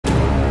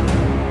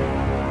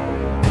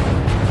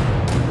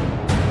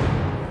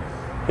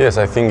Yes,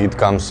 I think it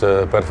comes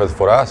perfect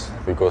for us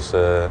because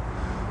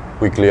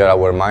we clear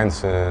our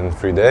minds in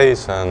 3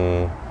 days,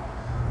 and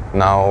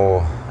now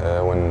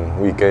when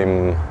we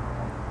came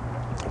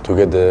to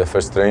get the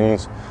first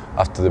trainings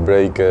after the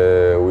break,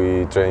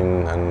 we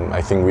train, and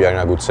I think we are in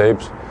a good shape.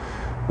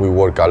 We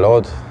work a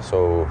lot,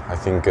 so I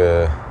think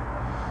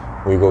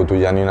we go to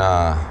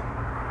Giannena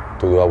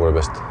to do our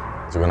best.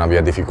 It's going to be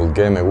a difficult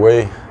game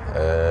away,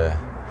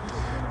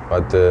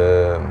 but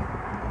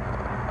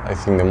I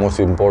think the most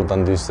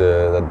important is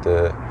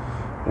that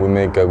we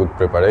make a good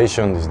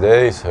preparation these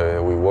days.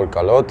 We work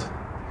a lot,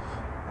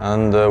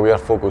 and we are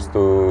focused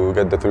to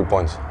get the 3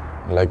 points.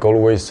 Like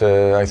always,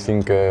 I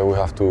think we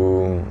have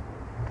to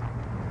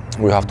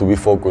be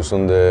focused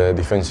on the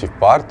defensive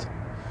part.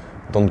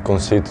 Don't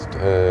concede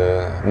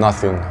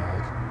nothing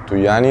to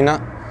Giannena,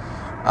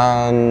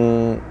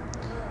 and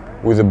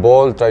with the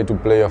ball try to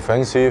play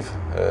offensive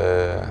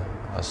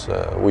as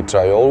we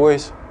try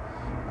always,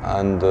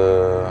 and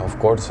of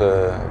course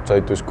try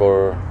to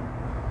score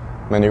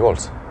many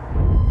goals.